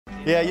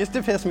Yeah, it used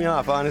to piss me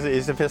off, honestly. It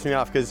used to piss me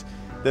off because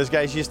those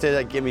guys used to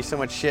like give me so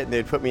much shit and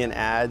they'd put me in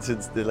ads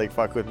and they'd like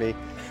fuck with me.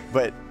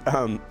 But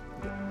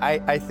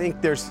I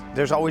think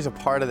there's always a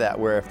part of that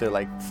where if they're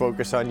like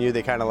focused on you,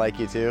 they kind of like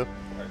you too.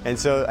 And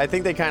so I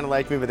think they kind of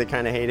liked me, but they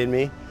kind of hated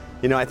me.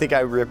 You know, I think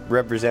I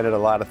represented a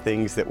lot of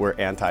things that were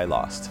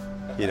anti-Lost,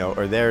 you know,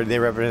 or they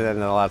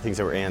represented a lot of things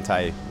that were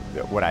anti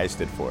what I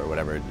stood for, or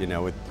whatever, you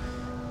know.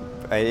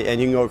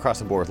 And you can go across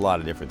the board with a lot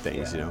of different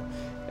things, you know.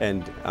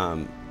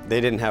 And they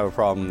didn't have a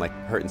problem like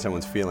hurting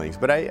someone's feelings.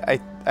 But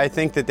I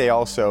think that they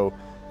also,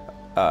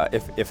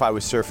 if I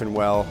was surfing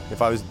well,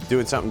 if I was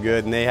doing something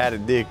good, and they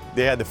had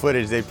the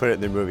footage, they'd put it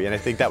in their movie. And I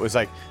think that was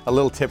like a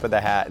little tip of the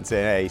hat and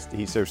say, hey,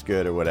 he surfs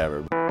good or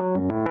whatever.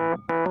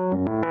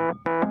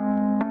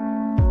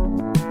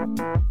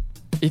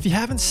 If you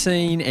haven't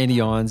seen Andy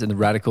Irons and the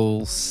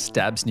Radical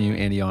Stab's new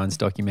Andy Irons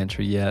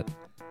documentary yet,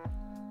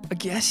 I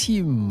guess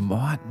you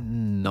might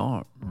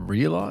not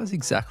realise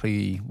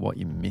exactly what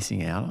you're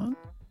missing out on.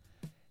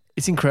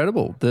 It's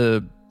incredible,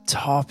 the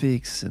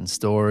topics and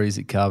stories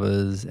it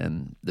covers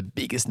and the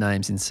biggest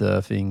names in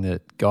surfing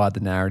that guide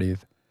the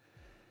narrative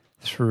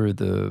through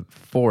the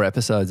 4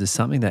 episodes is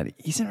something that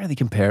isn't really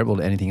comparable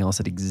to anything else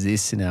that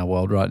exists in our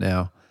world right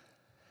now.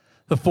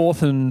 The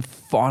 4th and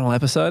final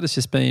episode has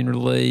just been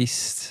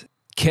released.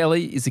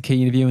 Kelly is the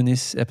key interview in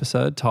this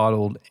episode,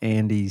 titled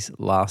Andy's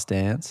Last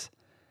Dance.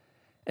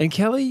 And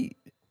Kelly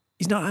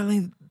is not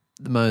only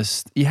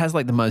he has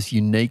like the most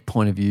unique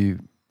point of view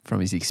from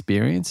his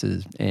experience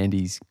as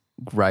Andy's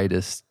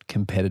greatest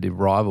competitive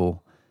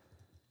rival.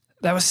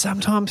 They were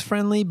sometimes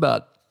friendly,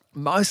 but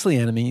mostly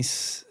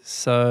enemies.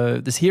 So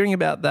there's hearing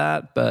about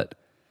that, but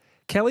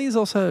Kelly is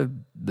also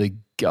the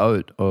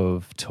GOAT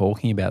of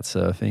talking about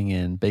surfing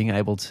and being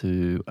able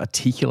to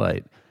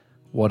articulate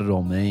what it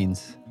all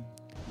means.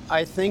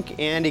 I think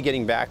Andy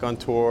getting back on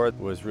tour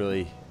was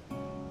really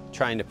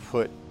trying to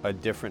put a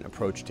different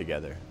approach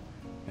together.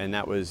 And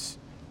that was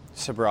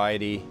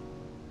sobriety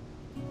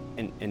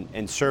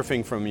and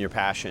surfing from your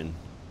passion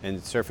and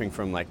surfing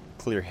from like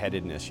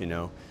clear-headedness, you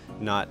know,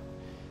 not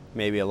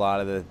maybe a lot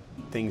of the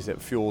things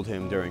that fueled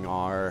him during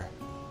our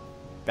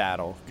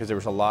battle, because there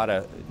was a lot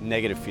of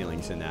negative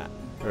feelings in that.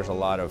 There was a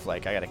lot of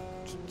like, I gotta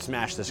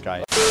smash this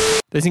guy.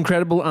 There's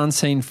incredible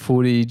unseen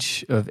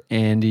footage of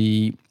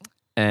Andy.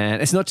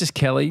 And it's not just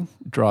Kelly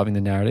driving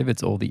the narrative,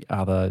 it's all the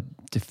other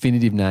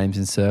definitive names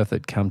in surf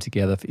that come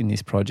together in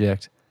this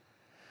project.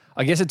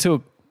 I guess it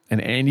took an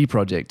Andy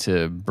project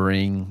to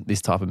bring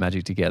this type of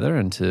magic together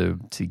and to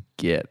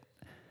get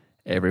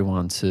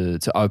everyone to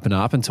open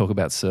up and talk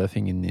about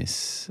surfing in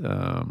this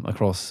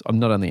across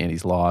not only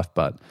Andy's life,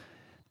 but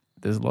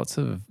there's lots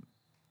of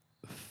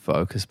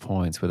focus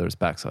points, whether it's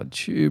backside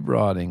tube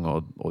riding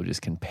or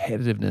just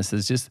competitiveness.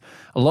 There's just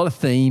a lot of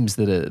themes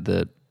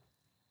that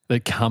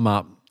come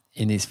up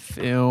in this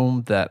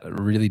film that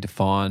really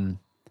define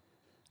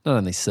not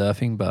only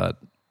surfing but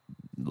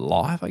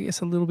life, I guess,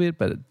 a little bit,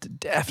 but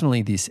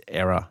definitely this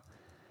era.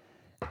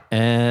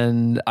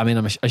 And I mean,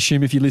 I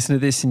assume if you listen to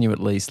this and you at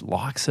least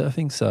like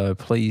surfing, so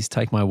please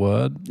take my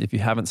word. If you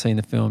haven't seen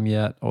the film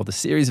yet or the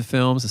series of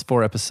films, there's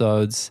 4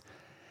 episodes,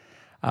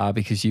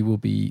 because you will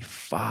be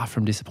far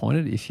from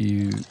disappointed if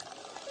you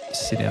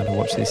sit down to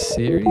watch this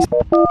series.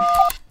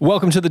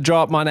 Welcome to The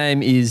Drop. My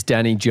name is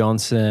Danny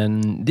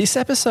Johnson. This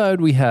episode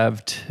we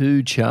have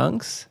 2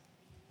 chunks.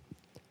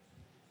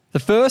 The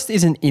first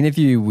is an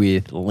interview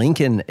with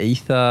Lincoln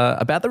Ether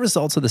about the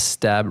results of the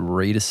Stab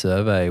Reader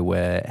Survey,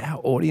 where our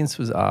audience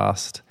was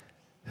asked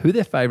who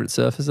their favourite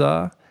surfers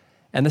are.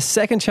 And the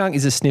second chunk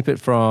is a snippet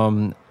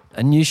from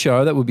a new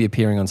show that will be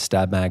appearing on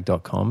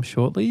stabmag.com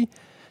shortly.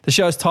 The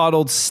show is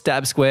titled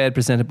Stab Squared,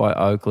 presented by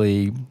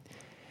Oakley.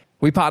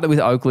 We partnered with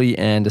Oakley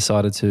and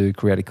decided to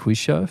create a quiz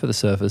show for the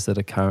surfers that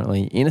are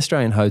currently in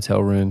Australian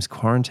hotel rooms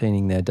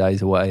quarantining their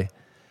days away.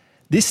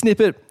 This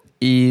snippet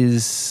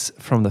is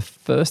from the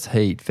first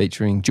heat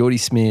featuring Geordie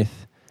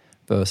Smith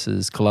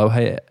versus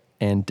Kolohe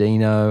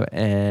Andino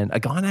and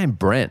a guy named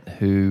Brent,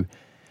 who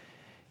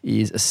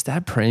is a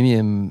Stab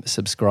Premium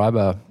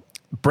subscriber.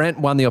 Brent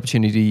won the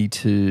opportunity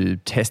to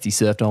test his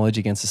surf knowledge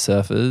against the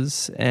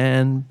surfers,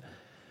 and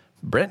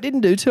Brent didn't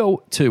do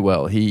too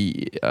well.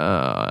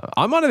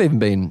 I might have even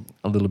been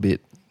a little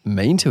bit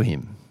mean to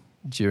him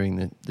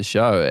during the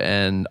show.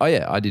 And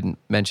I didn't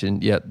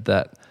mention yet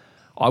that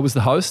I was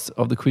the host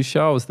of the quiz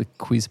show. I was the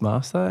quiz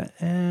master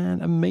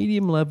and a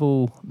medium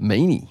level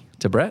meanie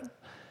to Brett.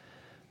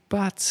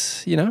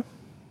 But, you know,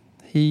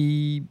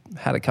 he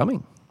had it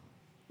coming.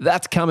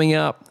 That's coming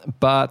up.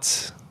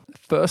 But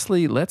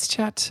firstly, let's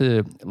chat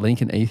to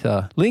Lincoln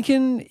Ether.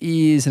 Lincoln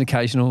is an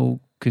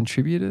occasional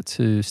contributor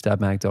to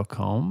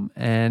stabmag.com,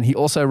 and he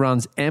also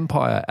runs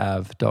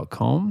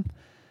empireav.com.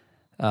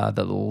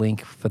 The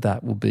link for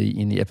that will be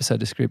in the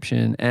episode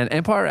description. And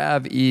Empire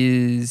Av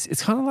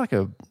it's kind of like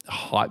a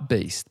hype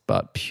beast,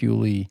 but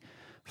purely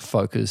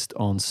focused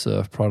on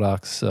surf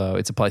products. So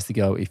it's a place to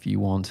go if you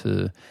want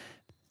to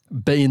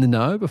be in the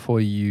know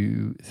before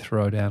you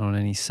throw down on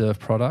any surf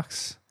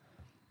products.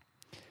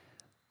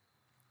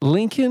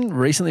 Lincoln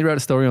recently wrote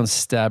a story on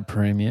Stab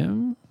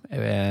Premium,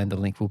 and the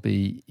link will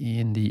be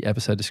in the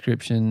episode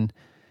description,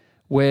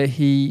 where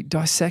he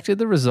dissected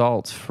the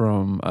results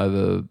from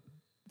over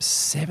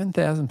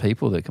 7,000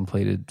 people that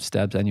completed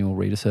Stab's annual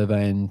reader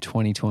survey in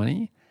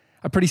 2020.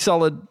 A pretty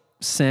solid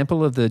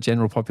sample of the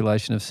general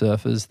population of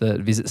surfers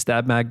that visit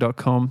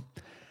stabmag.com.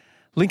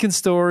 Lincoln's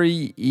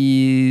story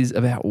is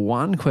about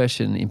one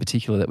question in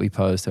particular that we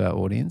posed to our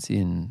audience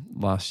in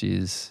last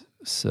year's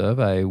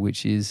survey,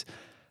 which is,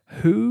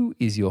 who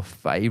is your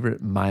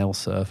favourite male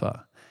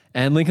surfer?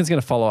 And Lincoln's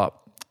going to follow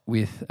up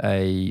with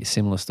a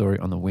similar story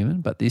on the women,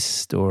 but this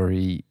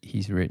story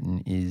he's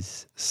written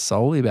is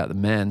solely about the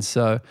men.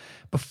 So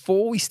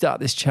before we start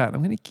this chat,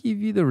 I'm going to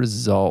give you the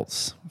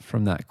results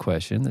from that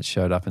question that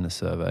showed up in the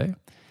survey,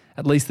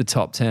 at least the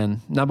top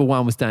 10. Number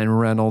 1 was Dane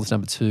Reynolds.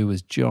 Number 2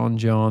 was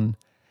John.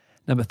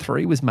 Number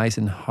 3 was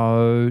Mason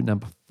Ho.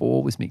 Number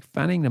 4 was Mick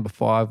Fanning. Number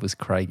 5 was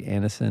Craig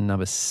Anderson.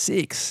 Number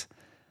 6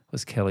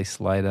 was Kelly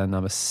Slater.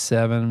 Number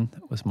 7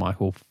 was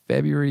Michael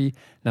February.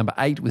 Number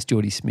 8 was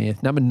Geordie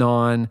Smith. Number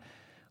 9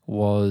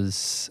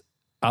 was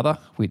other,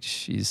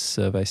 which is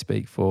survey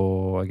speak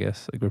for, I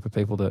guess, a group of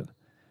people that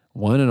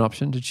weren't an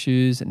option to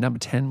choose. And number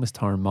 10 was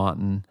Tyron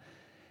Martin.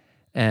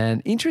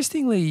 And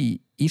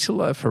interestingly,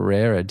 Italo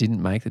Ferreira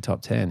didn't make the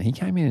top 10. He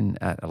came in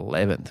at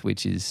 11th,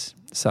 which is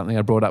something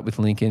I brought up with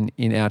Lincoln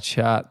in our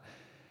chat.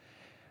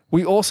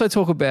 We also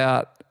talk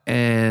about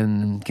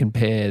and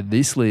compare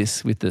this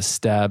list with the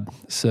Stab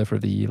Surfer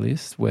of the Year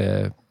list,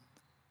 where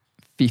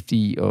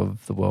 50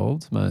 of the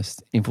world's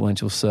most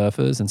influential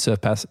surfers and surf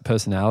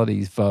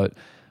personalities vote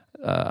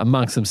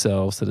amongst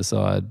themselves to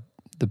decide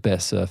the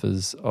best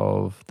surfers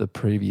of the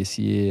previous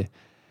year.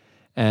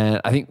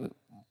 And I think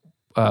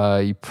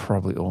you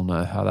probably all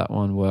know how that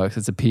one works.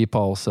 It's a peer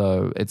poll,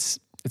 so it's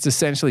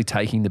essentially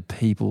taking the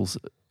people's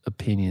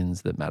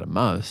opinions that matter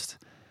most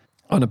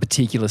on a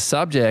particular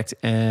subject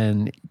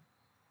and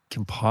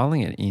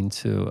compiling it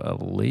into a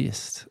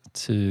list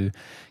to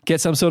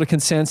get some sort of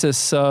consensus.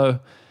 So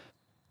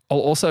I'll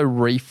also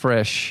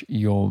refresh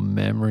your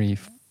memory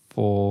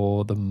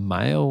for the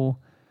male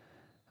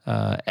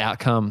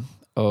outcome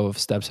of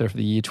Stab Surfer of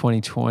the Year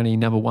 2020.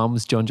 Number 1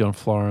 was John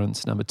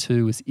Florence. Number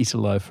 2 was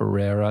Italo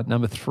Ferreira.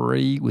 Number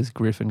 3 was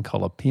Griffin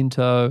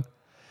Colapinto.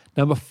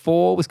 Number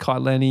 4 was Kai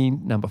Lenny.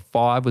 Number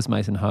 5 was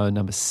Mason Ho.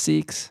 Number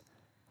 6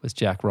 was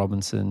Jack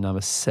Robinson.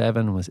 Number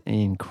 7 was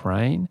Ian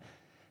Crane.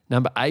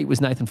 Number 8 was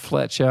Nathan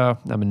Fletcher.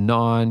 Number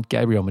 9,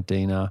 Gabriel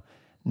Medina.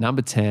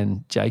 Number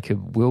 10,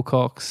 Jacob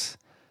Wilcox.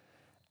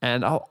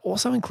 And I'll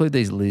also include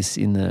these lists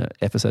in the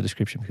episode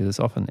description because it's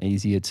often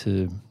easier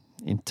to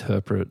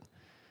interpret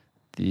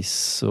this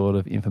sort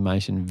of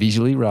information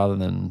visually rather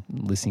than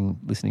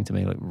listening to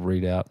me like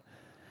read out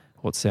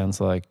what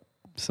sounds like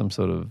some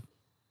sort of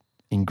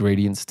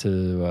ingredients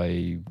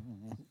to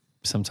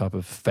some type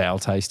of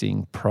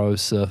foul-tasting pro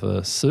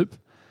surfer soup,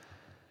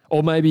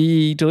 or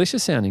maybe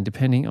delicious sounding,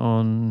 depending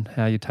on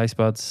how your taste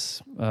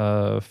buds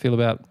feel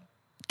about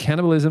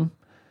cannibalism.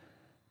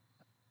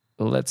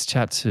 Let's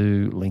chat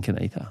to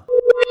Lincoln Ether.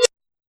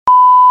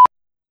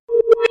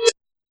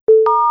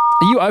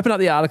 You open up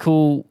the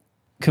article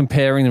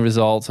comparing the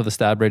results of the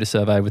Stab Reader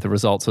Survey with the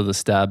results of the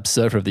Stab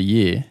Surfer of the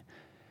Year.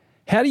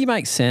 How do you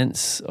make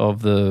sense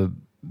of the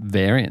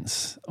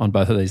variance on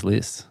both of these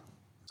lists?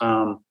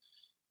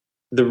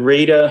 The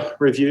reader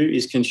review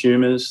is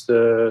consumers.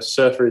 The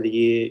Surfer of the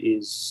Year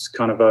is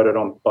kind of voted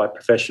on by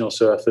professional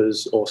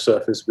surfers or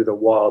surfers with a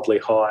wildly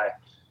high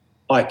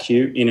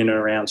IQ in and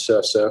around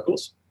surf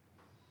circles.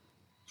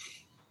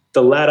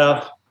 The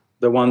latter,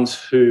 the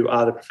ones who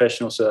are the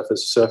professional surfers,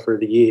 Surfer of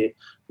the Year,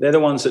 they're the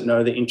ones that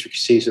know the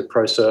intricacies of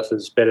pro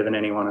surfers better than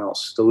anyone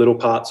else, the little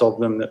parts of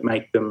them that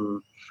make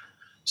them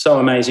so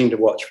amazing to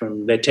watch,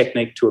 from their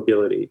technique to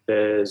ability.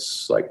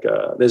 There's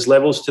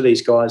levels to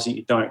these guys that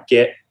you don't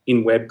get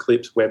in web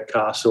clips,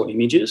 webcasts or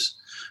images,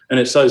 and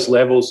it's those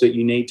levels that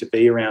you need to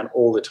be around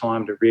all the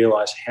time to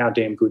realise how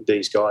damn good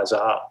these guys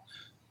are.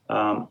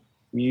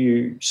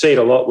 You see it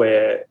a lot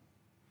where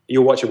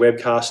you'll watch a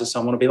webcast of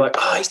someone and be like,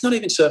 oh, he's not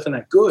even surfing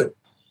that good.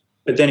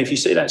 But then if you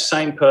see that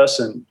same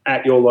person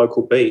at your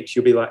local beach,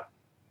 you'll be like,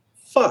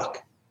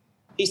 fuck,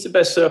 he's the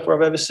best surfer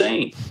I've ever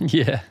seen.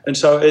 Yeah. And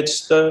so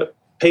it's the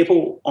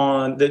people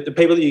on the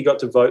people that you got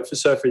to vote for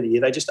Surfer of the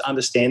Year, they just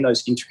understand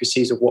those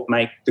intricacies of what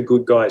make the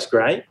good guys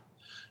great.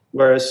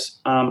 Whereas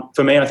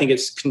for me, I think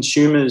it's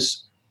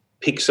consumers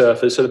pick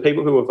surfers. So the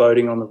people who are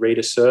voting on the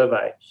reader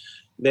survey,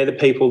 they're the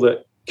people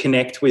that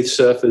connect with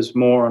surfers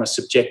more on a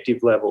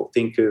subjective level.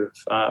 Think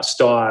of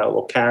style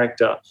or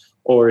character,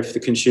 or if the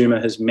consumer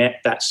has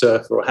met that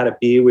surfer or had a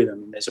beer with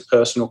them and there's a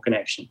personal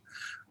connection.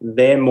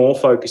 They're more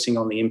focusing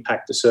on the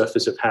impact the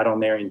surfers have had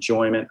on their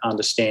enjoyment,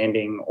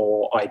 understanding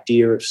or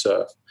idea of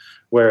surf,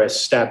 whereas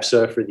Stab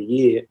Surfer of the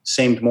Year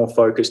seemed more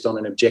focused on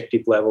an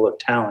objective level of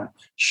talent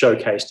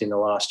showcased in the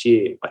last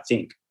year, I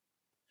think.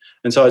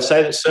 And so I'd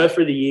say that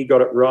Surfer of the Year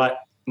got it right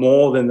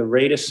more than the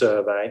reader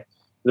survey.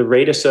 The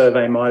reader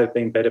survey might have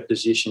been better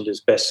positioned as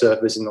best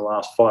surfers in the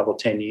last 5 or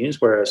 10 years,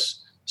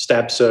 whereas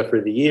Stab Surfer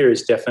of the Year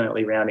is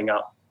definitely rounding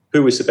up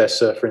who was the best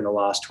surfer in the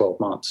last 12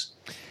 months.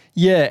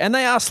 Yeah, and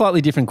they are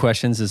slightly different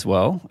questions as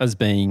well, as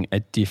being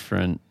a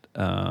different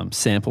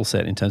sample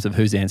set in terms of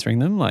who's answering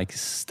them. Like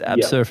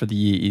Stab Surfer of the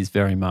Year is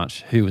very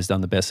much who has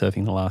done the best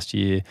surfing the last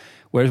year,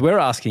 whereas we're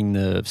asking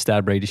the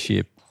Stab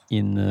readership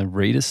in the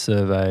reader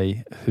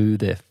survey who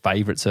their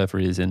favourite surfer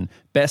is, and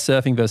best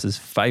surfing versus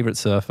favourite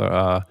surfer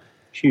are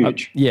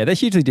huge. They're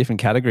hugely different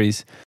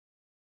categories.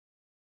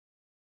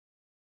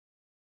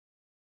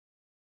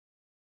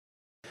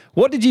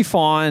 What did you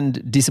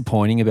find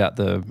disappointing about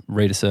the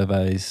reader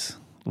survey's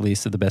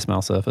list of the best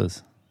male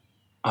surfers?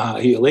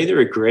 You'll either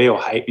agree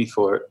or hate me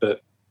for it,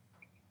 but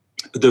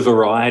the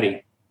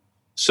variety.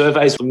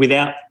 Surveys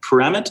without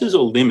parameters or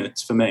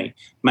limits, for me,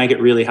 make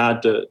it really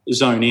hard to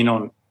zone in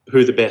on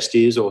who the best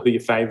is or who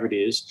your favourite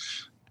is.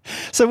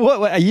 So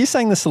what are you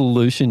saying the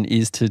solution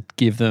is to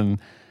give them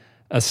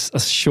a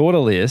shorter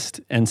list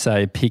and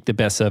say pick the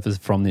best surfers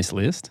from this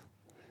list?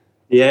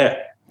 Yeah.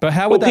 But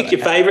how would pick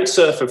your favourite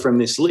surfer from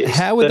this list.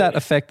 How would that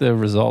affect the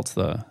results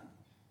though?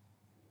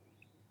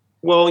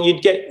 Well,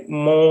 you'd get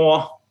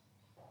more.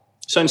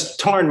 So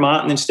Tyron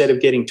Martin, instead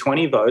of getting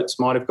 20 votes,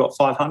 might have got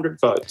 500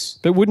 votes.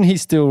 But wouldn't he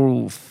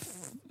still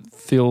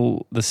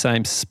fill the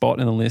same spot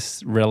in the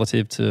list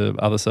relative to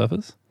other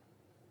surfers?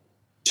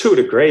 To a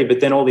degree, but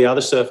then all the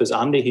other surfers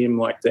under him,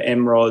 like the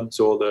M-Rods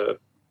or the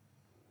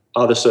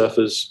other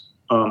surfers,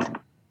 I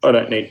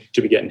don't need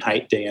to be getting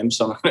hate DMs,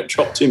 so I'm not going to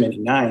drop too many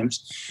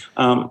names,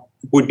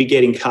 would be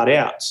getting cut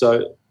out.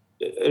 So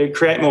it'd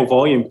create more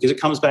volume because it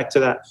comes back to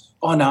that,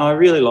 oh, no, I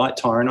really like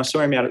Tyron. I saw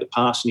him out at the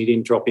pass and he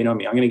didn't drop in on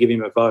me. I'm going to give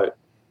him a vote.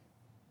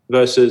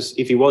 Versus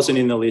if he wasn't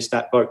in the list,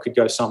 that vote could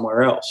go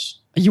somewhere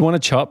else. You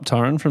want to chop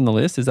Tyron from the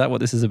list? Is that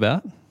what this is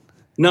about?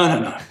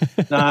 No.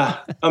 Nah,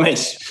 I mean,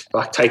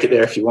 take it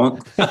there if you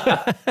want.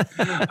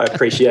 I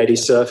appreciate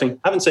his surfing.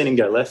 I haven't seen him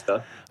go left,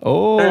 though.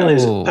 Oh.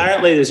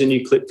 Apparently there's a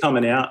new clip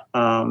coming out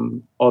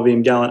of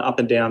him going up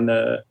and down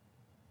the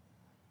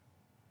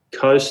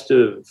coast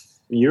of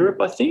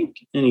Europe, I think,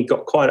 and he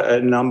got quite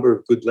a number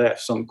of good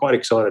lefts. So I'm quite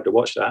excited to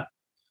watch that,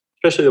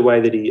 especially the way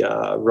that he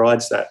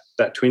rides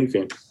that twin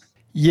fin.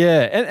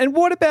 Yeah, and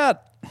what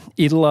about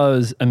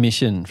Italo's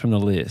omission from the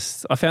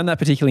list? I found that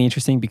particularly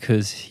interesting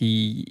because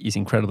he is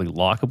incredibly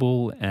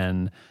likable,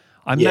 and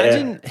I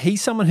imagine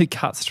he's someone who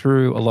cuts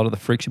through a lot of the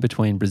friction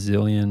between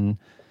Brazilian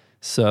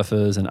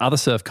surfers and other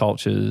surf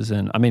cultures.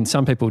 And I mean,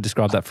 some people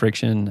describe that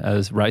friction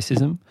as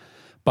racism,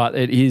 but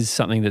it is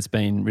something that's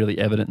been really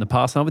evident in the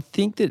past. And I would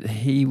think that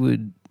he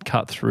would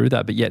cut through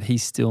that, but yet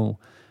he's still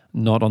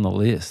not on the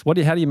list. How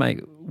do you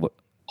make?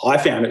 I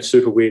found it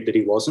super weird that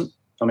he wasn't.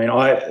 I mean,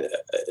 I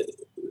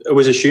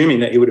was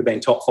assuming that he would have been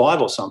top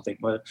 5 or something.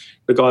 Where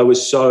the guy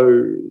was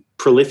so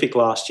prolific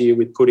last year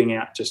with putting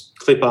out just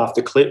clip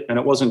after clip, and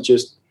it wasn't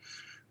just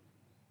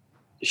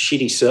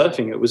shitty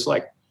surfing. It was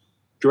like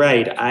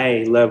grade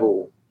A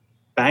level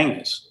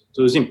bangers.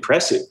 So it was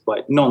impressive,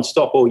 like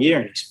non-stop all year,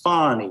 and he's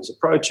fun, he's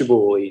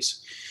approachable,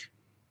 he's,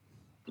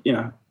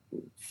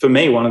 for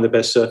me, one of the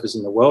best surfers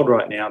in the world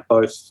right now,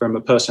 both from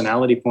a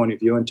personality point of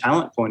view and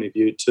talent point of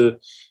view. To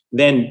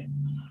then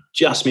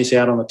just miss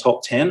out on the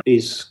top 10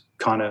 is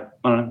kind of,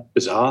 I don't know,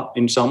 bizarre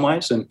in some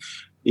ways. And,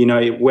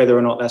 whether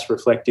or not that's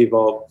reflective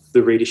of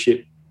the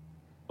readership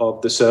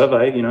of the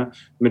survey,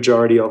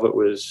 majority of it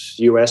was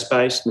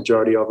US-based,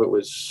 majority of it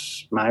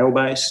was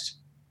male-based.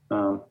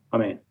 I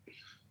mean,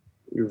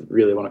 you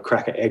really want to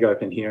crack an egg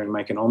open here and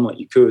make an omelette,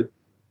 you could.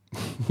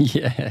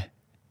 Yeah.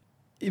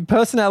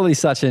 Personality is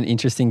such an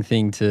interesting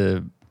thing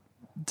to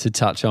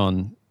touch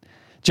on.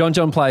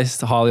 John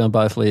placed highly on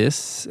both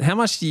lists. How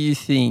much do you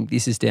think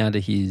this is down to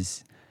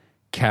his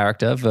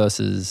character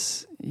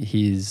versus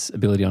his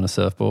ability on a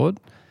surfboard,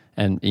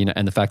 and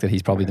and the fact that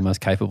he's probably the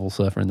most capable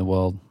surfer in the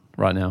world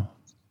right now?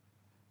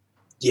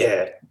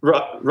 Yeah,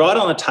 right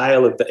on the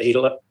tail of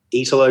the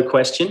Italo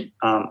question.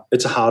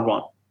 It's a hard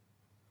one.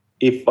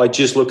 If I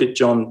just look at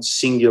John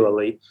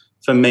singularly,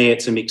 for me,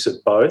 it's a mix of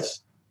both.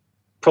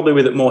 Probably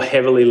with it more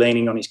heavily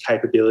leaning on his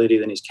capability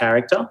than his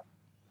character.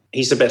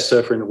 He's the best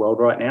surfer in the world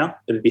right now.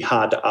 It'd be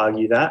hard to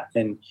argue that.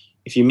 And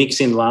if you mix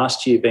in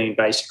last year being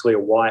basically a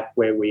white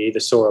where we either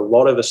saw a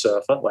lot of a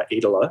surfer like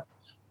Italo,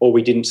 or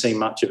we didn't see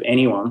much of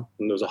anyone,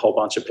 and there was a whole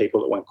bunch of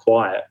people that went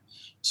quiet.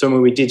 So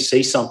when we did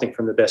see something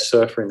from the best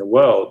surfer in the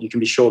world, you can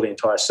be sure the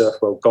entire surf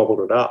world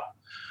gobbled it up.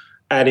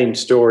 Add in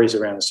stories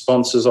around the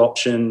sponsors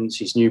options,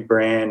 his new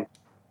brand,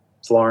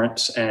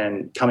 Florence,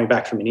 and coming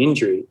back from an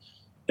injury.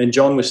 And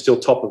John was still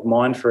top of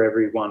mind for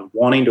everyone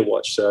wanting to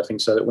watch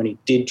surfing, so that when he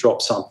did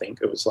drop something,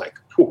 it was like,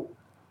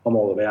 I'm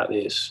all about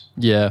this.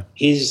 Yeah.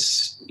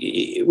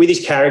 With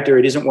his character,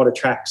 it isn't what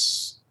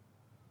attracts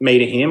me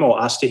to him or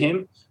us to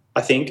him,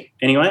 I think.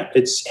 Anyway,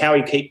 it's how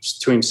he keeps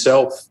to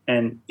himself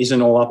and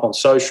isn't all up on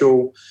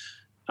social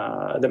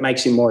that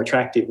makes him more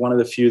attractive. One of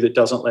the few that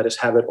doesn't let us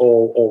have it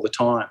all the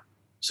time,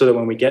 so that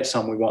when we get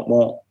some, we want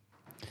more.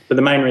 But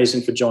the main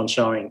reason for John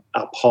showing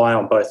up high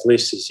on both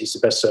lists is he's the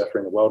best surfer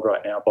in the world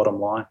right now, bottom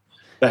line.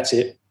 That's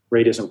it.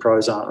 Readers and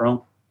pros aren't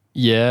wrong.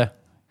 Yeah,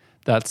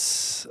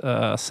 that's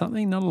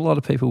something not a lot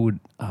of people would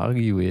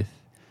argue with.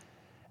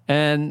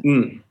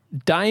 And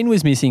Dane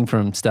was missing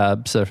from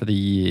Stab Surfer of the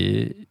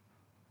Year.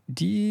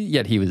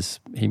 Yet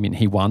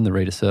he won the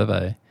reader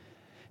survey.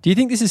 Do you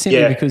think this is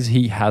simply because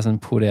he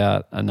hasn't put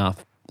out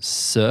enough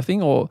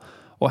surfing, or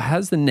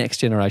has the next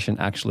generation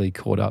actually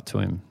caught up to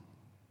him?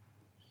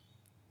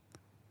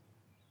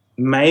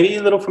 Maybe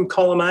a little from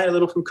column A, a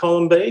little from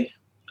column B.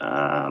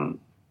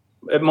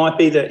 It might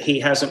be that he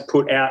hasn't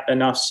put out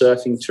enough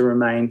surfing to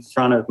remain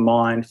front of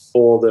mind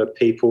for the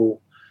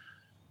people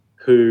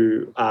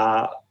who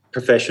are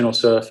professional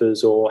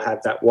surfers or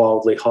have that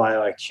wildly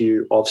high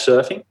IQ of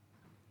surfing.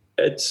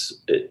 It's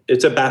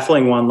a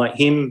baffling one. Like,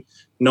 him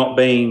not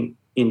being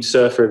in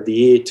Surfer of the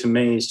Year, to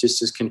me, is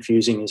just as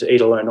confusing as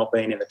Idolo not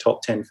being in the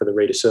top 10 for the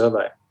reader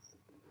survey.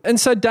 And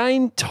so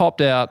Dane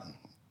topped out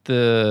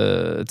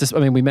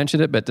we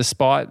mentioned it, but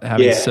despite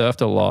having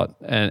surfed a lot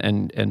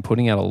and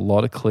putting out a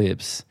lot of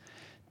clips,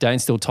 Dane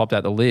still topped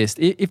out the list.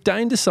 If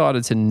Dane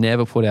decided to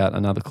never put out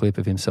another clip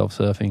of himself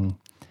surfing,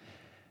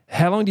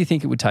 how long do you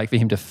think it would take for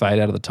him to fade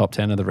out of the top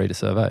 10 of the reader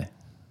survey?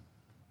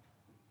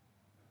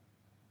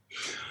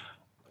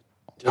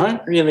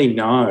 Don't really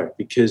know,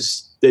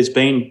 because there's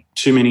been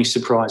too many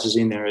surprises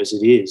in there as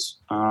it is.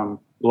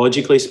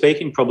 Logically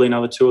speaking, probably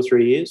another 2 or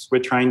 3 years. We're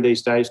trained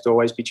these days to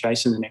always be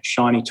chasing the next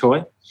shiny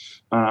toy.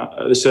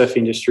 The surf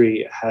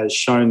industry has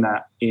shown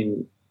that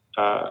in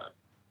a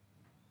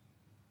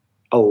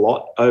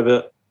lot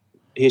over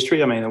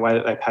history. I mean, the way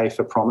that they pay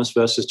for promise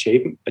versus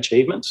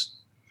achievements,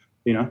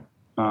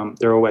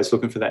 they're always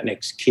looking for that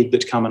next kid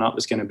that's coming up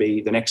that's going to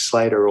be the next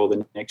Slater or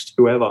the next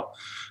whoever.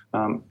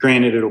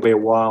 Granted, it'll be a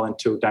while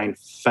until Dane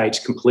fades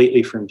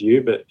completely from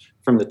view, but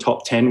from the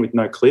top 10 with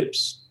no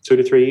clips, 2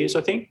 to 3 years,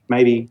 I think.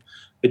 Maybe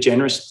a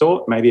generous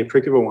thought, maybe a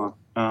prick of a one.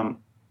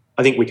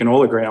 I think we can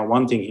all agree on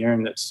one thing here,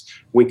 and that's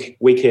we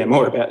care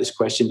more about this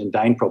question than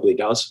Dane probably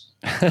does.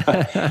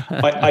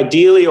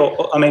 Ideally,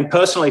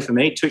 personally for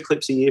me, 2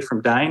 clips a year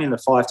from Dane in the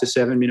 5 to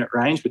 7 minute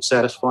range would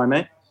satisfy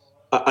me.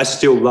 I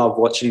still love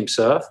watching him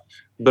surf,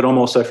 but I'm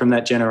also from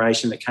that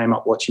generation that came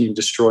up watching him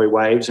destroy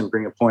waves and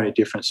bring a point of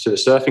difference to the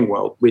surfing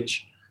world,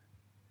 which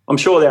I'm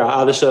sure there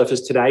are other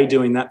surfers today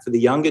doing that for the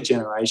younger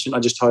generation. I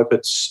just hope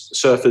it's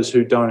surfers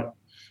who don't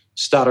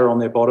stutter on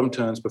their bottom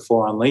turns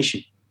before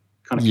unleashing.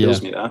 Kind of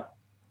kills me, that.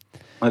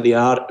 Like the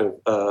art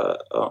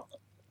of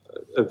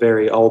a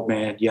very old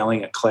man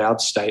yelling at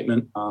cloud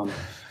statement,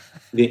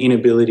 the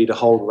inability to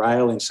hold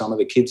rail in some of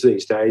the kids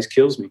these days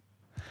kills me.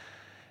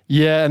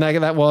 Yeah, and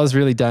that was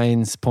really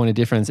Dane's point of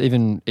difference.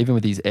 Even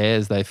with these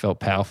airs, they felt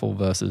powerful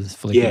versus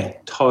flicking. Yeah,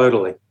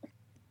 totally.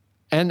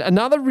 And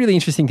another really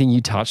interesting thing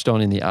you touched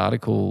on in the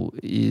article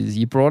is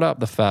you brought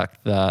up the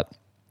fact that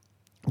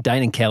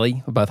Dane and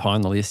Kelly are both high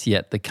on the list,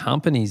 yet the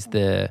companies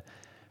they're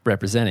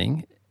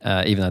representing,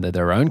 even though they're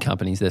their own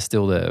companies, they're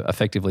still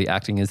effectively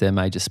acting as their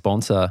major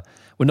sponsor.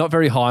 We're not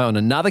very high on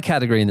another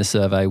category in the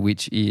survey,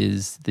 which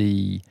is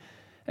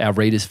our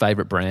readers'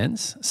 favourite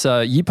brands. So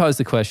you posed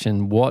the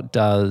question, what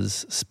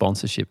does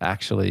sponsorship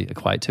actually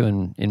equate to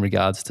in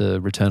regards to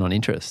return on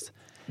interest?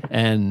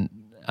 And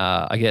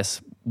I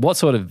guess what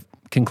sort of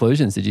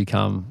conclusions did you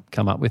come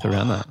up with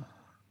around that?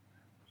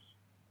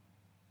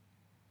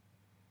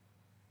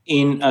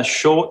 In a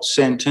short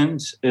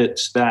sentence,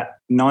 it's that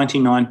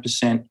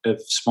 99%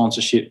 of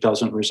sponsorship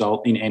doesn't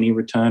result in any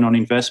return on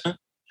investment.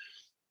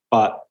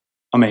 But,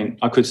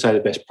 I could say the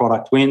best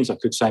product wins. I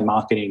could say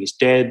marketing is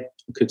dead.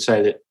 I could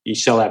say that you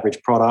sell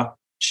average product,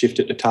 shift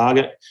it to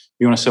target.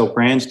 You want to sell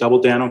brands,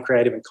 double down on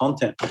creative and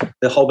content. There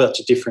are a whole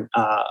bunch of different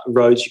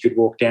roads you could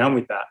walk down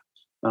with that.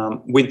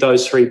 With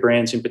those 3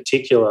 brands in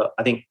particular,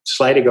 I think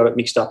Slater got it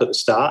mixed up at the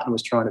start and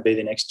was trying to be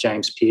the next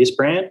James Pearce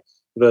brand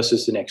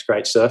versus the next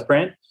great surf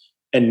brand.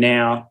 And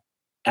now,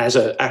 as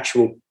an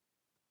actual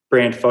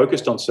brand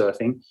focused on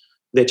surfing,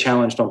 they're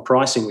challenged on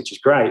pricing, which is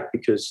great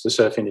because the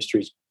surf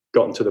industry's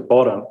gotten to the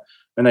bottom,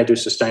 and they do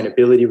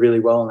sustainability really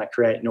well and they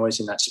create noise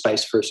in that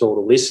space for us all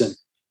to listen.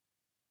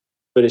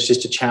 But it's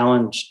just a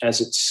challenge as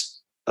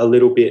it's a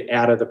little bit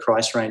out of the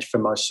price range for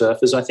most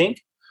surfers, I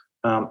think.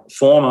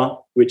 Former,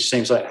 which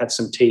seems like it had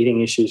some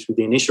teething issues with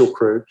the initial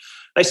crew,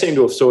 they seem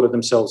to have sorted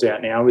themselves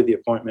out now with the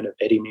appointment of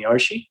Eddie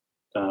Miyoshi.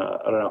 I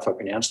don't know if I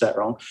pronounced that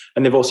wrong.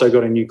 And they've also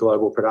got a new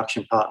global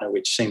production partner,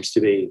 which seems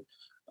to be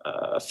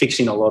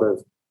fixing a lot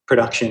of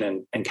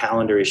production and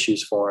calendar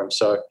issues for them.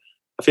 So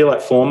I feel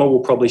like Former will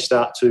probably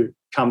start to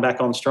come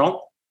back on strong.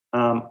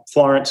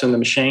 Florence and the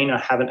Machine, I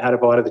haven't had a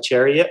bite of the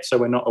cherry yet, so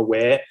we're not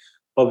aware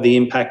of the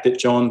impact that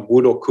John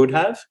would or could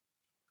have.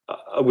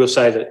 I will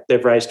say that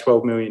they've raised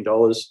 $12 million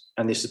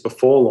and this is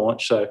before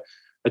launch, so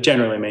it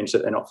generally means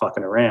that they're not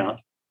fucking around.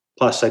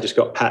 Plus, they just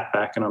got Pat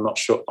back, and I'm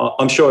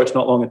sure it's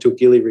not long until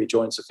Gilly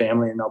rejoins the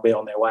family and they'll be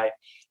on their way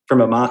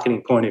from a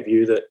marketing point of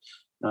view that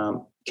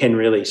can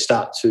really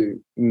start to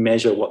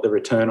measure what the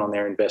return on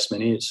their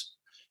investment is.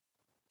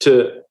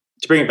 To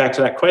bring it back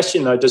to that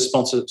question, though, does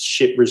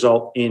sponsorship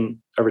result in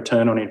a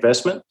return on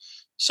investment?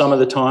 Some of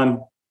the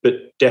time, but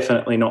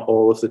definitely not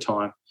all of the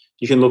time.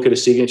 You can look at a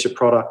signature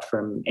product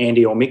from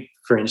Andy or Mick,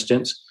 for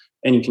instance,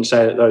 and you can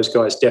say that those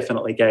guys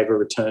definitely gave a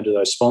return to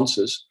those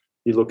sponsors.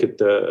 You look at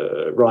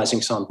the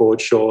Rising Sun board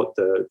short,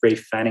 the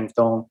Reef Fanning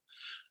thong,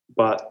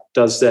 but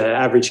does the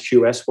average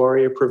QS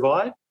warrior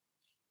provide?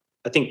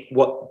 I think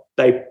what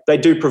they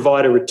do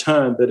provide a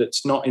return, but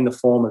it's not in the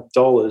form of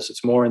dollars.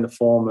 It's more in the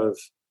form of,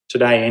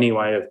 today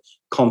anyway, of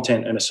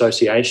content and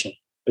association.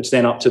 It's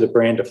then up to the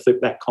brand to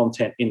flip that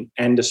content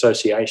and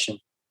association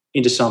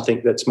into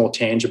something that's more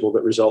tangible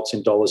that results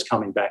in dollars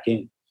coming back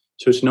in.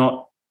 So it's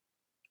not,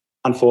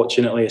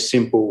 unfortunately, a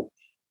simple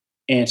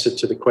answer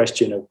to the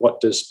question of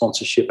what does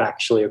sponsorship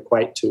actually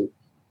equate to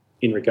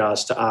in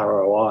regards to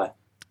ROI.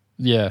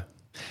 Yeah.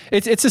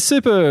 It's a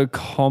super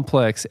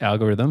complex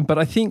algorithm, but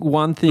I think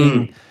one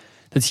thing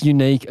that's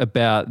unique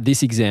about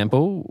this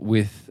example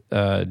with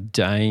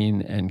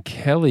Dane and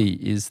Kelly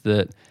is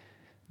that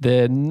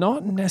they're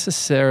not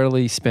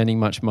necessarily spending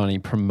much money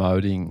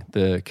promoting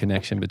the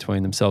connection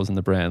between themselves and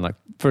the brand. Like,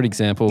 for an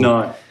example,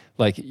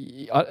 like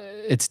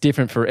it's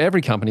different for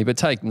every company, but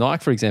take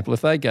Nike, for example.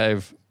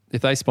 If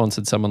they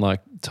sponsored someone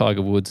like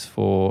Tiger Woods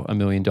for $1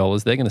 million,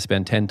 they're going to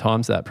spend 10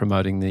 times that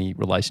promoting the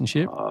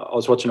relationship. I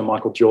was watching a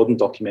Michael Jordan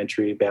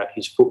documentary about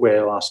his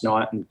footwear last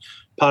night, and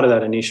part of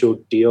that initial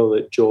deal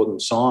that Jordan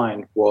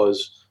signed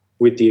was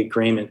with the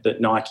agreement that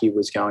Nike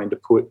was going to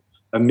put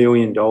 $1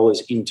 million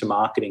into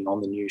marketing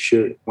on the new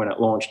shoe when it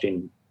launched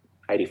in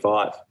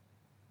 '85.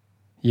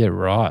 Yeah,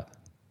 right.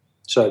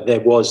 So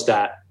there was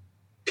that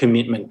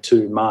commitment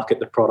to market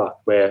the product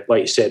where,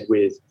 like you said,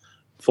 with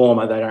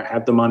Former, they don't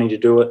have the money to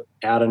do it.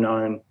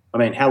 Outerknown, I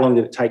mean, how long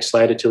did it take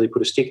Slater till he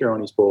put a sticker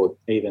on his board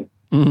even?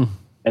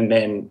 And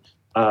then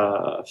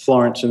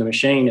Florence and the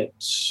Machine,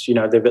 it's, you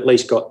know, they've at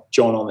least got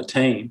John on the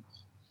team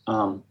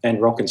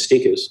and rocking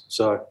stickers.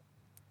 So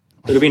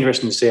it'll be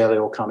interesting to see how they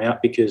all come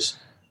out, because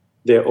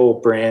they're all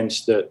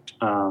brands that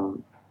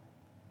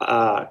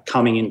are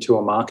coming into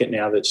a market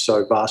now that's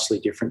so vastly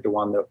different to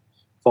one that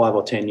 5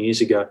 or 10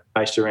 years ago,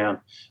 based around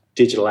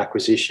digital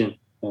acquisition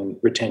and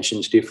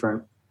retention's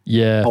different.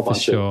 Yeah, whole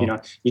bunch of, you know,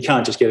 you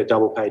can't just get a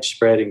double page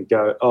spread and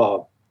go,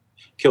 oh,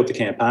 killed the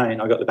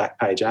campaign, I got the back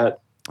page ad.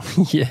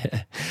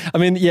 Yeah. I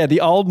mean, yeah, the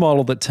old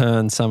model that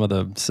turned some of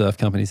the surf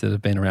companies that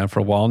have been around for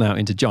a while now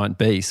into giant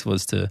beasts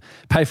was to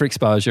pay for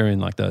exposure in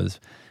like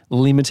those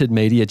limited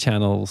media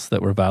channels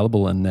that were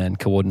available, and then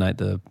coordinate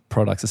the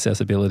product's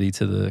accessibility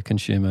to the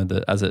consumer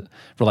that, as it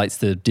relates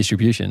to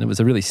distribution. It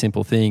was a really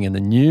simple thing, and the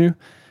new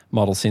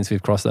model, since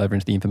we've crossed over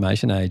into the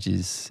information age,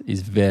 is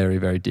very,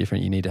 very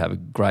different. You need to have a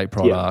great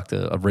product,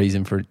 a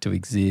reason for it to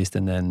exist,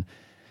 and then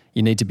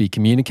you need to be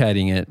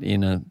communicating it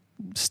in a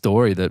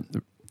story that,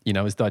 you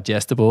know, is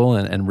digestible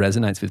and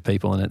resonates with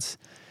people. And it's,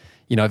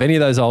 you know, if any of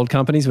those old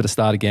companies were to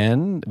start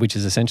again, which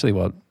is essentially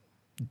what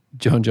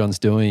John John's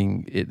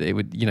doing, it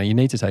would, you know, you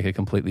need to take a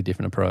completely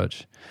different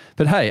approach.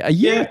 But hey, are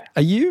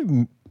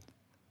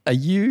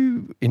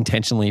you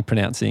intentionally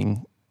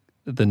pronouncing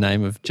the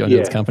name of John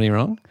John's company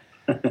wrong?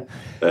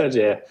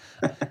 Yeah,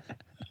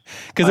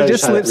 because it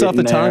just slips off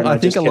the tongue. I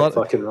think a lot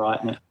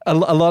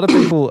of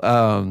people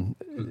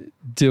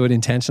do it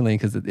intentionally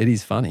because it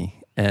is funny,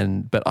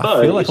 but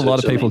I feel like a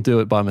lot of people do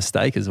it by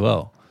mistake as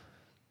well.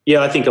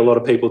 Yeah, I think a lot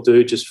of people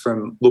do just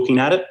from looking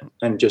at it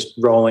and just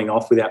rolling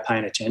off without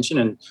paying attention.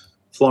 And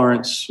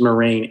Florence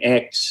Marine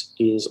X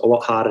is a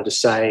lot harder to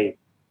say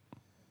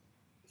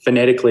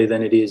phonetically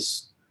than it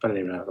is. I don't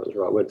even know if that was the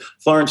right word.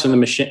 Florence and the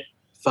Machine.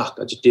 Fuck,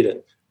 I just did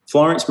it.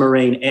 Florence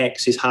Marine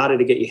X is harder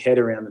to get your head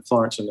around than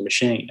Florence and the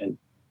Machine. And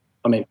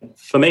I mean,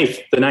 for me,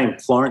 the name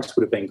Florence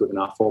would have been good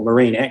enough, or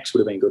Marine X would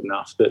have been good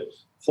enough. But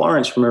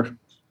Florence,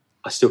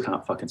 I still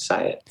can't fucking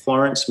say it.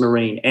 Florence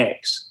Marine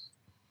X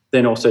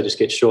then also just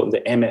gets shortened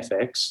to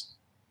MFX,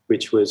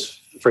 which was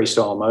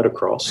freestyle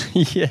motocross.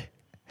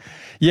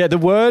 Yeah, the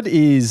word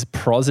is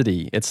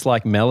prosody. It's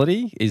like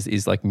melody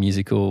is like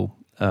musical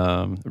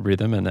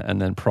rhythm,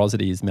 and then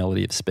prosody is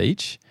melody of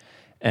speech.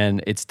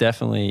 And it's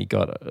definitely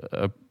got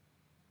a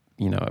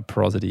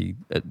prosody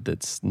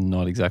that's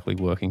not exactly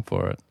working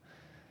for it.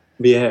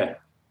 Yeah.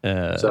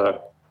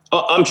 So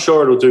I'm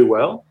sure it'll do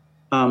well.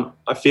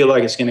 I feel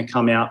like it's going to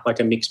come out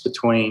like a mix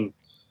between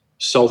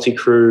Salty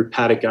Crew,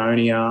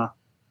 Patagonia,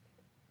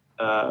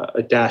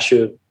 a dash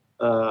of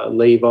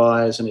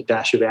Levi's, and a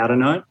dash of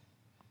Outerknown.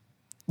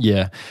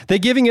 Yeah. They're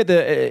giving it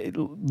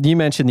you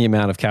mentioned the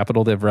amount of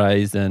capital they've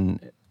raised,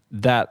 and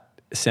that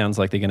sounds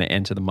like they're going to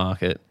enter the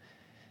market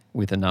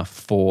with enough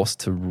force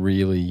to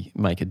really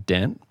make a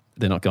dent.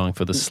 They're not going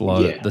for the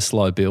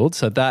slow build.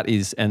 So that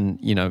is, and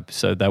you know,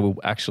 so they will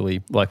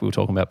actually, like we were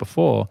talking about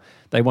before,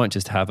 they won't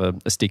just have a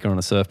sticker on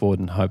a surfboard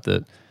and hope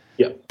that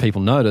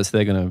people notice.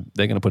 They're gonna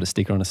put a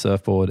sticker on a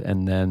surfboard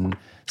and then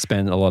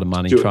spend a lot of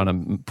money trying to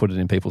put it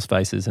in people's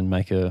faces and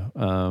make it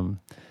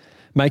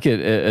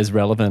as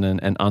relevant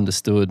and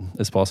understood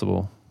as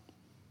possible.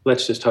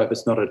 Let's just hope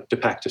it's not a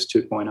Depactus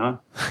 2.0.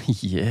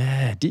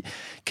 Yeah.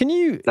 Can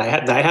you? They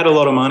had a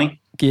lot of money.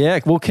 Yeah.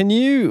 Well, can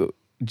you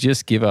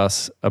just give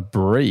us a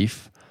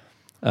brief?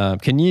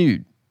 Can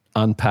you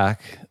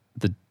unpack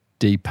the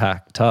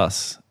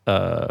Depactus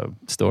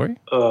story?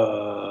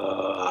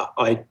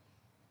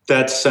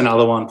 That's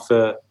another one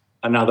for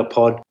another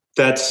pod.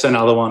 That's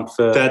another one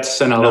for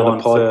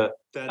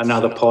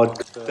another pod.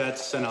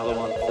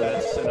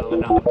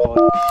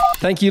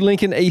 Thank you,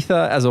 Lincoln Ether.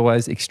 As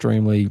always,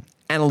 extremely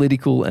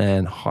analytical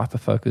and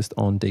hyper-focused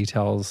on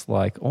details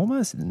like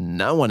almost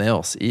no one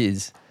else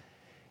is.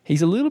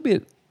 He's a little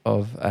bit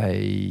of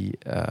a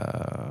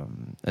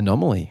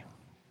anomaly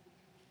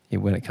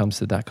when it comes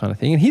to that kind of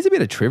thing. And here's a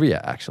bit of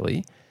trivia,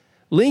 actually.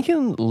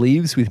 Lincoln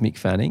lives with Mick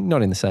Fanning,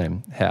 not in the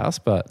same house,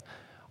 but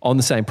on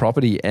the same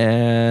property,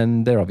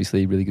 and they're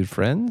obviously really good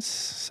friends.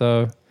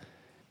 So,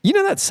 you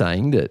know that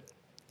saying that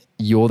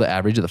you're the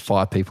average of the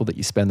 5 people that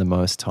you spend the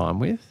most time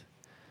with?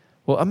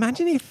 Well,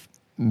 imagine if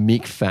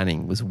Mick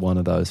Fanning was one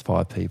of those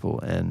 5 people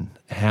and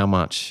how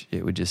much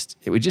it would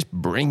just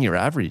bring your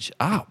average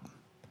up.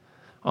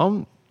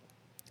 I'm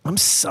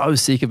so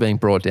sick of being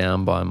brought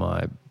down by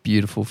my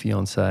beautiful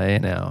fiance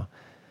and our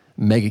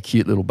mega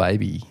cute little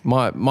baby.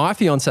 My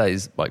fiance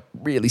is like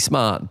really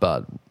smart,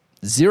 but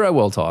 0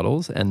 world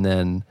titles, and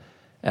then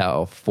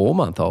our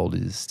 4-month-old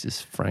is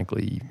just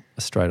frankly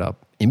a straight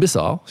up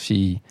imbecile.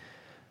 She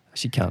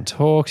can't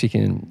talk. She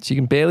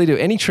can barely do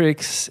any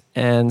tricks.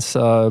 And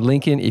so,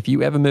 Lincoln, if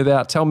you ever move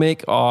out, tell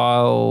Mick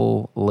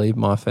I'll leave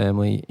my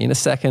family in a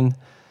second.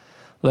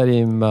 Let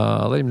him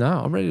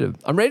know. I'm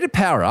ready to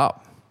power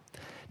up.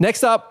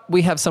 Next up,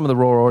 we have some of the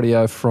raw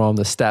audio from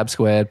the Stab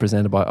Squared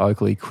presented by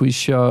Oakley quiz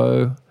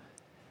show.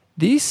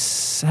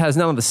 This has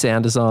none of the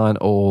sound design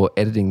or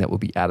editing that will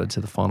be added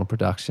to the final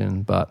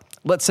production, but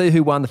let's see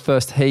who won the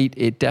first heat.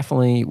 It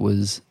definitely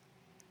was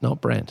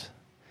not Brent.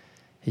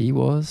 He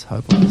was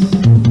hopeless.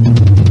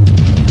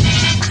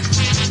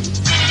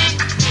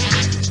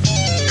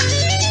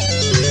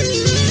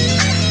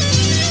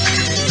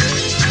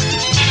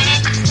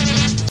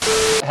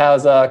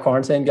 How's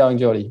quarantine going,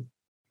 Geordie?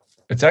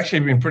 It's actually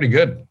been pretty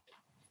good.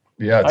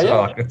 Yeah,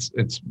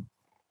 it's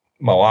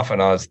my wife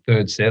and I's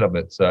 3rd set of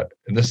it. So,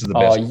 and this is the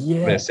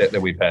best set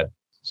that we've had.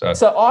 So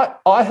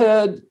I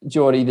heard,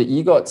 Geordie, that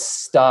you got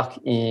stuck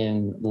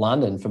in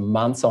London for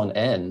months on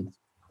end.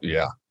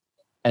 Yeah.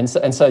 And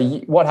so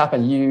what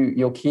happened?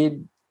 Your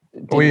kid?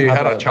 We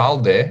had a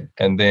child there,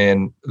 and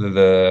then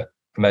the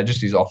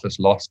Majesty's office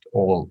lost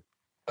all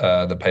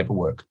the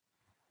paperwork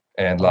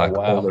and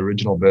all the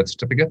original birth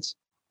certificates,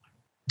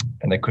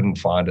 and they couldn't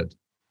find it.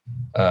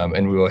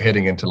 And we were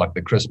heading into like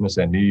the Christmas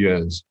and New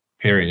Year's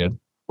period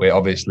where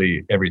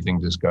obviously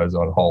everything just goes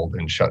on hold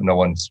and no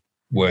one's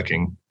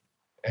working.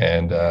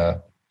 And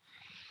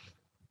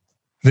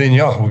then,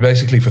 we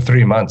basically for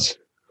 3 months,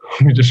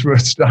 we just were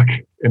stuck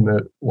in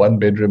the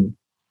 1-bedroom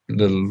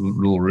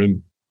little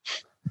room.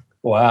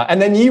 Wow.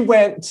 And then you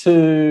went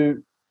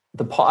to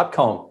the pipe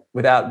comp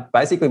without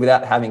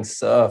having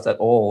surfed at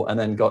all, and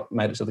then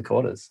made it to the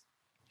quarters.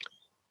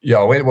 Yeah,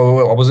 I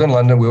was in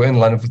London. We were in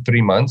London for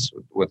 3 months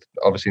with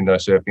obviously no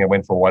surfing. I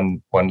went for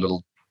one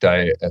little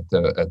day at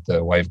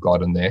the Wave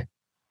Garden there,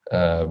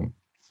 and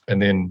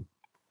then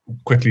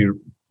quickly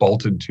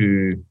bolted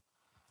to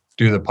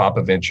do the pipe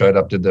event. Showed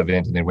up, did the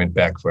event, and then went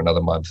back for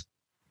another month.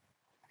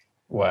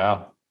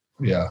 Wow.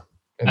 Yeah,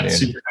 that's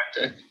super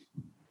hectic.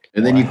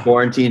 And then you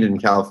quarantined in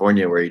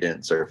California where you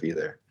didn't surf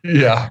either.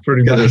 Yeah,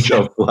 pretty much. Because it's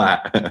so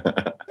flat.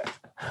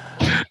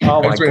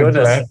 Oh my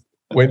goodness!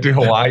 Went to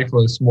Hawaii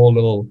for a small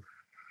little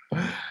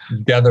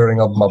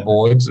gathering of my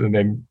boards, and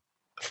then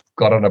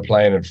got on a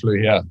plane and flew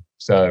here.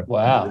 So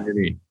wow,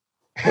 really.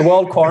 The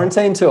World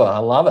Quarantine Tour. I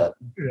love it.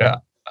 Yeah.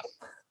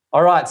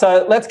 All right,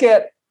 so let's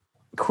get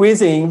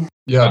quizzing.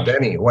 Yeah,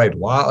 Danny. Wait,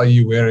 why are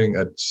you wearing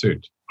a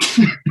suit?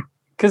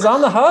 Because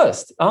I'm the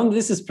host.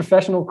 This is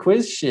professional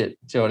quiz shit,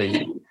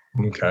 Geordie.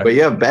 Okay. But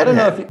you have better.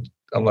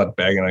 I'm not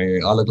bagging on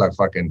you. I look like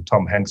fucking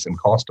Tom Hanks in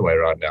Castaway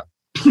right now.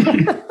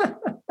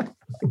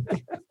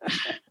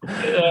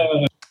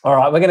 All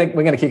right, we're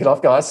gonna kick it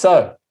off, guys.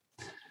 So,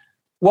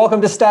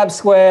 welcome to Stab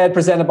Squared,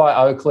 presented by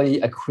Oakley,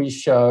 a quiz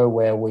show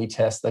where we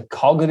test the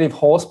cognitive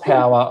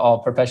horsepower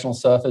of professional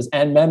surfers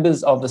and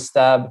members of the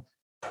Stab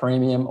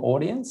premium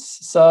audience.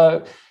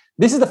 So,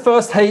 this is the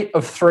first heat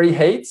of 3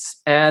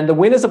 heats, and the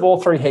winners of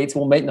all 3 heats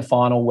will meet in the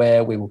final,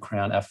 where we will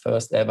crown our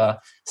first ever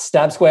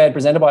Stab Squared,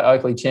 presented by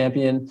Oakley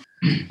champion.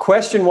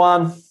 Question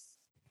 1: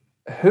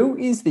 who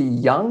is the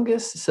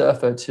youngest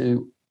surfer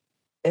to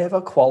ever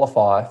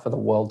qualify for the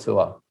World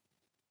Tour?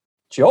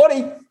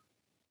 Geordie.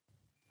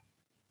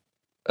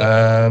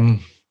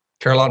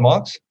 Caroline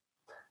Marks.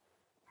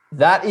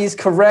 That is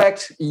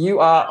correct. You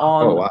are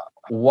on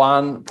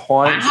 1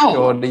 point, Wow.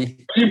 Geordie. Where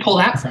did you pull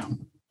that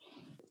from?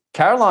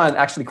 Caroline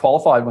actually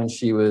qualified when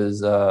she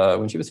was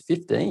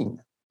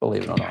 15,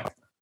 believe it or not.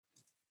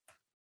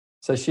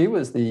 So she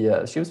was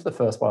the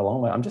first by a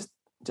long way. I'm just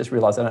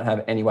realised I don't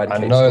have any way to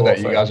keep know score, that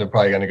you guys are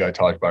probably going to go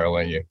Taj Burrow,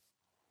 weren't you?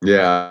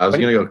 Yeah, I was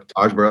going to go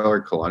Taj Burrow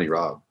or Kalani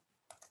Robb.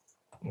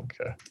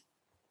 Okay.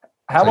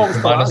 How old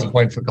was minus a Kalani?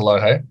 point for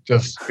Kalohe,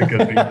 just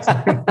because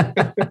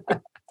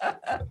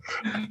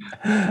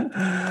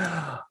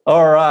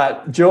All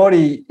right.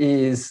 Geordie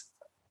is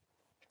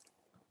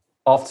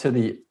off to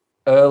the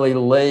early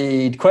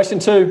lead. Question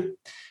 2.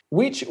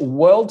 Which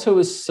World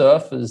Tour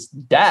surfer's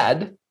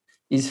dad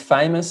is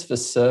famous for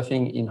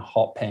surfing in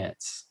hot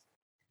pants?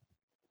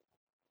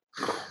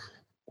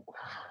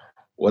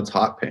 What's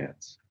hot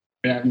pants?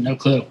 I have no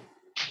clue.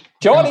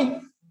 Geordie.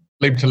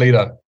 Leap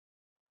Toledo.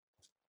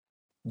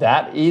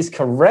 That is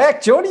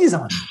correct. Geordie's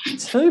on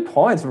 2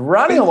 points,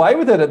 running away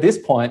with it at this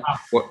point.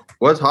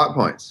 What's hot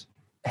points?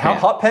 How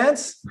hot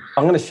pants?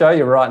 I'm going to show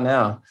you right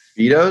now.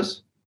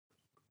 Speedos?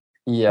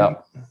 Yeah.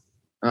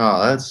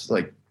 Oh, that's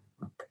like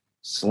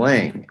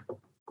slang.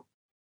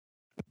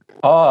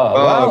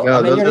 Oh,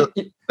 well, no,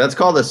 that's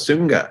called a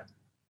sunga.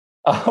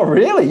 Oh,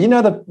 really? You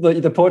know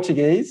the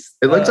Portuguese?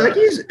 It looks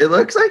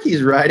like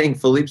he's riding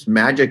Philippe's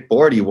magic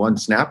board he won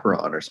Snapper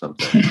on or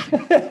something.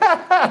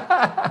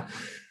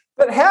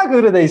 But how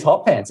good are these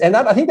hot pants? And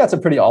I think that's a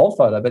pretty old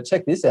photo, but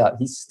check this out.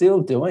 He's still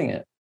doing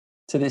it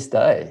to this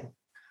day.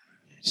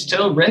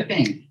 Still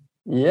ripping.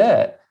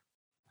 Yeah.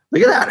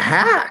 Look at that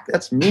hack.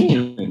 That's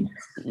mean.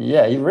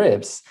 Yeah, he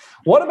rips.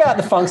 What about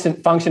the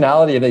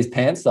functionality of these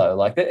pants, though?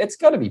 Like, it's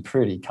got to be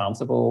pretty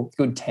comfortable,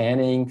 good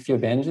tanning, few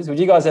advantages. Would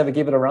you guys ever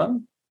give it a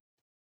run?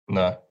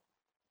 No.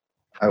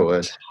 I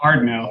would.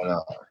 Hard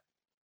no.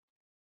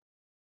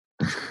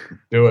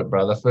 Do it,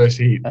 brother. First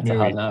heat. That's a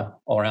hard no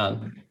all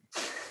around.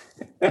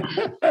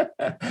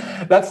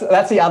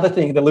 That's the other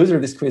thing. The loser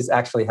of this quiz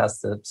actually has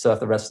to surf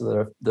the rest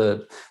of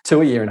the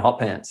tour year in hot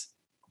pants.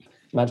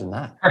 Imagine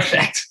that.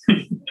 Perfect.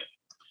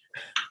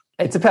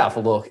 It's a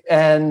powerful look.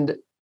 And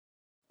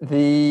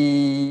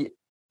the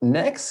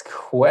next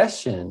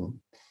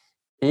question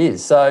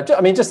is,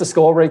 just a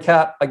score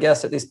recap, I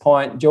guess, at this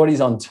point.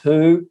 Geordie's on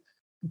 2.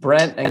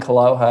 Brent and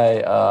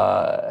Kolohe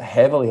are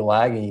heavily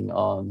lagging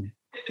on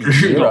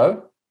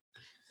 0.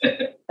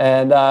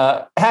 And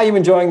how are you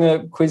enjoying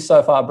the quiz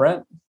so far,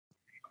 Brent?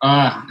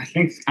 I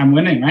think I'm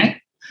winning,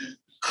 right?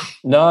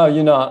 No,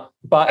 you're not.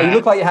 But you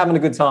look like you're having a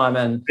good time.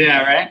 And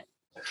yeah, right.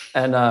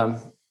 And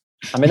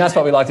that's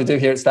what we like to do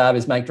here at Stab,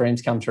 is make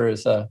dreams come true.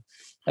 So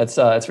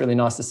it's really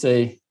nice to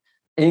see.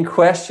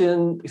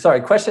 Question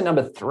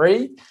number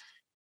 3.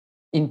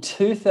 In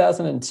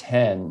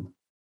 2010,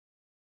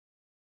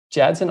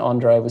 Jadson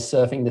Andre was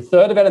surfing the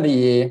third event of the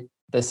year,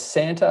 the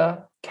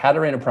Santa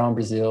Catarina Pro in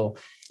Brazil,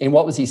 in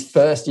what was his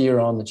first year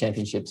on the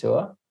championship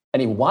tour, and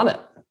he won it.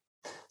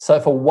 So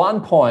for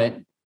 1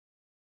 point,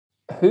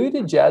 who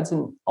did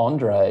Jadson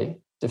Andre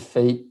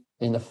defeat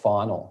in the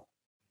final?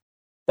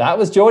 That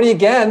was Geordie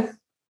again.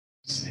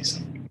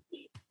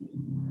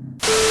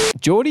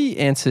 Geordie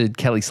answered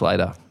Kelly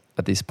Slater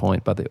at this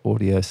point, but the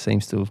audio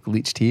seems to have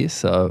glitched here,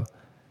 so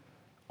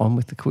on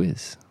with the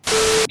quiz.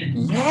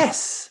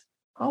 Yes.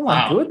 Oh,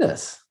 my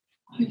goodness.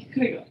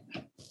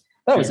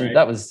 That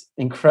was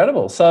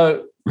incredible.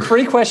 So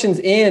 3 questions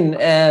in,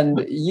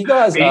 and you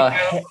guys are...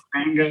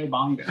 Bango,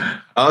 bongo.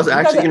 I was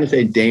actually going to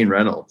say Dane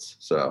Reynolds,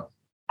 so...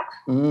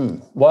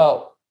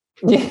 Well,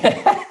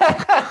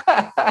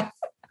 yeah.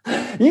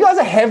 You guys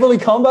are heavily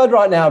comboed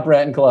right now,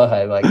 Brent and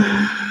Kolohe. Like,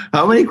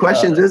 how many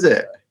questions is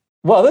it?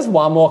 Well, there's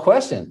one more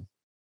question.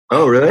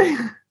 Oh, really?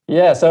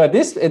 Yeah. So at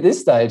this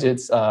stage,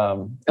 it's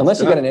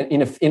unless you get an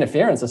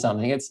interference or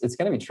something, it's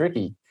going to be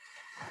tricky.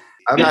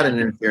 I've had an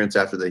interference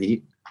after the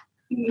heat.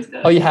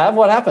 Oh, you have?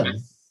 What happened?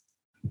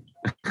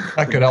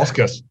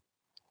 Akadelskis.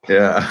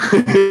 Yeah.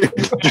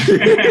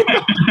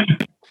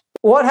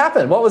 What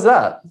happened? What was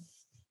that?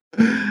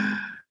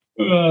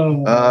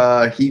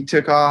 He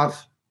took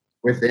off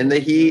within the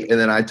heat, and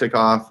then I took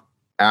off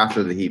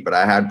after the heat, but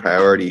I had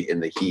priority in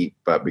the heat.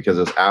 But because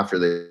it was after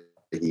the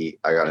heat,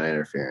 I got an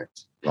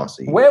interference. Lost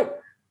the heat.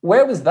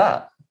 Where was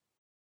that?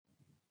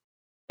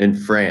 In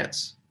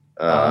France,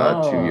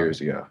 2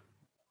 years ago.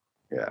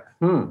 Yeah.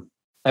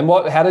 And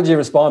how did you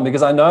respond?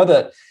 Because I know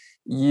that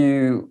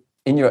you,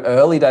 in your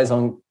early days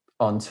on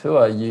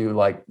tour,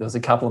 there was a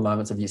couple of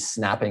moments of you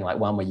snapping, like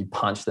one where you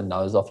punched the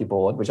nose off your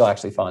board, which I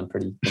actually find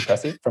pretty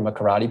impressive from a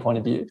karate point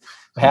of view.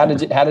 How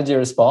did you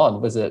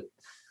respond? Was there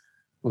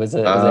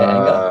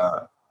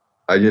anger?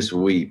 I just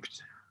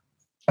weeped.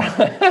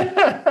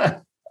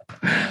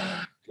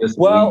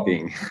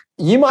 Weeping.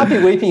 You might be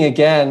weeping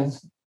again.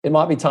 It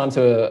might be time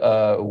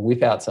to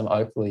whip out some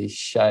Oakley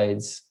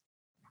shades.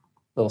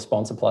 Little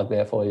sponsor plug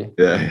there for you.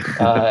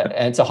 Yeah.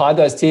 And to hide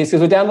those tears, because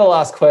we're down to the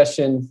last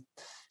question.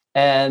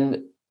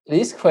 And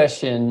this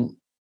question,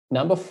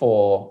 number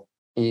 4,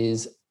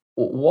 is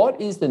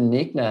what is the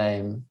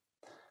nickname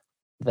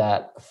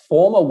that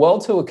former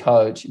World Tour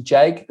coach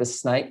Jake the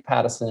Snake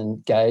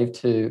Patterson gave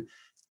to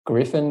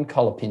Griffin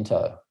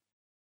Colapinto?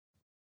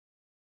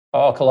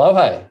 Oh,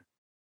 Kolohe.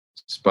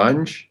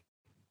 Sponge?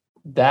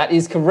 That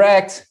is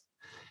correct.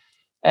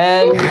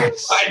 And I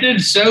did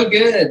so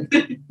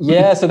good.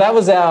 Yeah, so that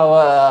was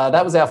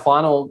our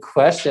final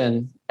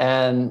question,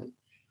 and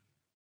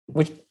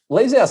which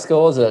leaves our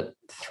scores at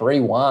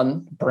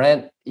 3-1.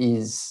 Brent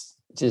is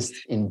just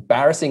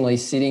embarrassingly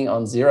sitting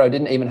on 0.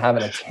 Didn't even have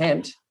an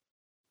attempt.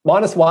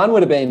 -1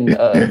 would have been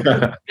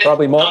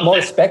probably more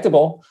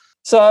respectable.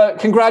 So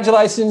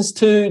congratulations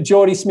to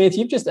Geordie Smith.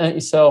 You've just earned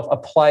yourself a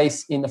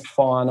place in the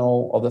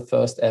final of the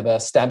first ever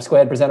Stab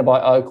Squared presented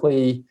by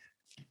Oakley.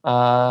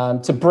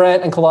 To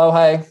Brent and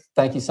Kolohe,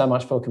 thank you so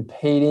much for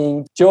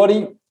competing.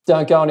 Geordie,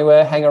 don't go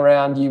anywhere. Hang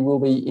around. You will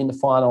be in the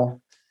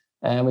final.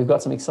 And we've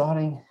got some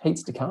exciting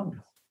heats to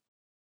come.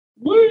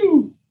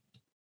 Woo!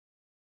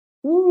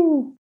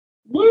 Woo!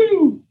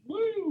 Woo!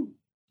 Woo!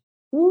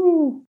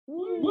 Woo!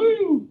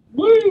 Woo!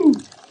 Woo!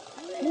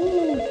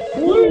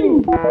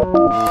 Woo!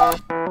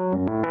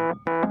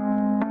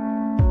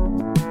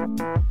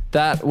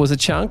 That was a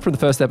chunk from the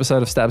first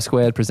episode of Stab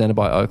Squared presented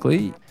by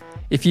Oakley.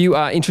 If you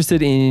are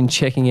interested in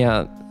checking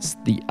out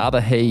the other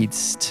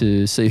heats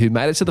to see who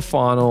made it to the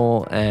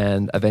final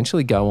and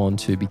eventually go on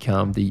to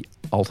become the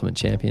ultimate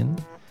champion,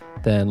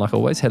 then like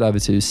always, head over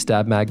to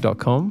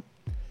stabmag.com.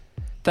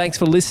 Thanks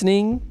for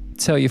listening.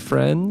 Tell your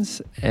friends,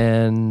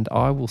 and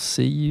I will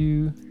see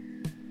you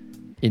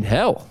in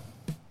hell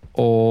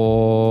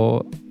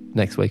or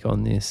next week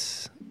on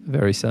this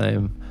very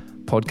same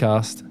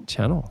podcast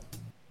channel.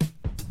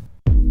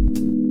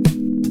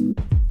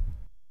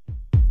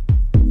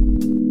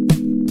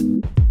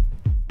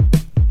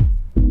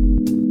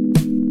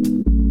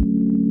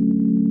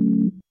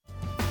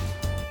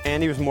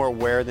 Andy was more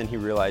aware than he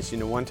realized. You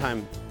know, one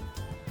time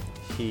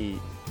he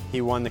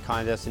won the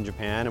contest in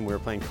Japan, and we were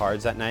playing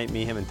cards that night,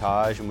 me, him, and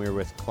Taj, and we were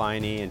with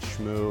Kleiny and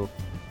Shmoo,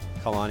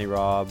 Kalani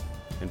Rob,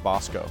 and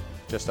Bosco.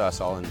 Just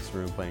us all in this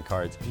room playing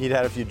cards. He'd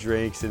had a few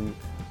drinks, and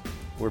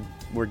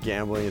we're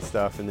gambling and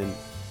stuff, and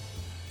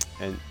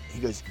he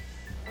goes,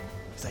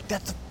 he's like,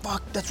 that's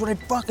what I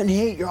fucking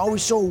hate. You're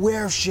always so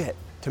aware of shit.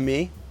 To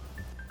me,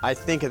 I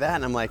think of that,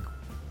 and I'm like,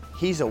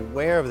 he's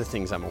aware of the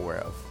things I'm aware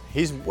of.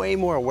 He's way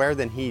more aware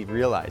than he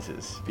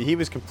realizes. He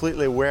was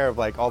completely aware of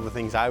like all the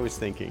things I was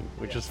thinking,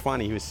 which was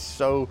funny. He was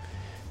so,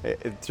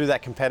 through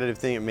that competitive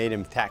thing, it made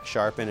him tack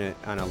sharp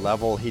on a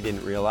level he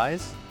didn't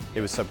realize.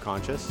 It was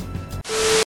subconscious.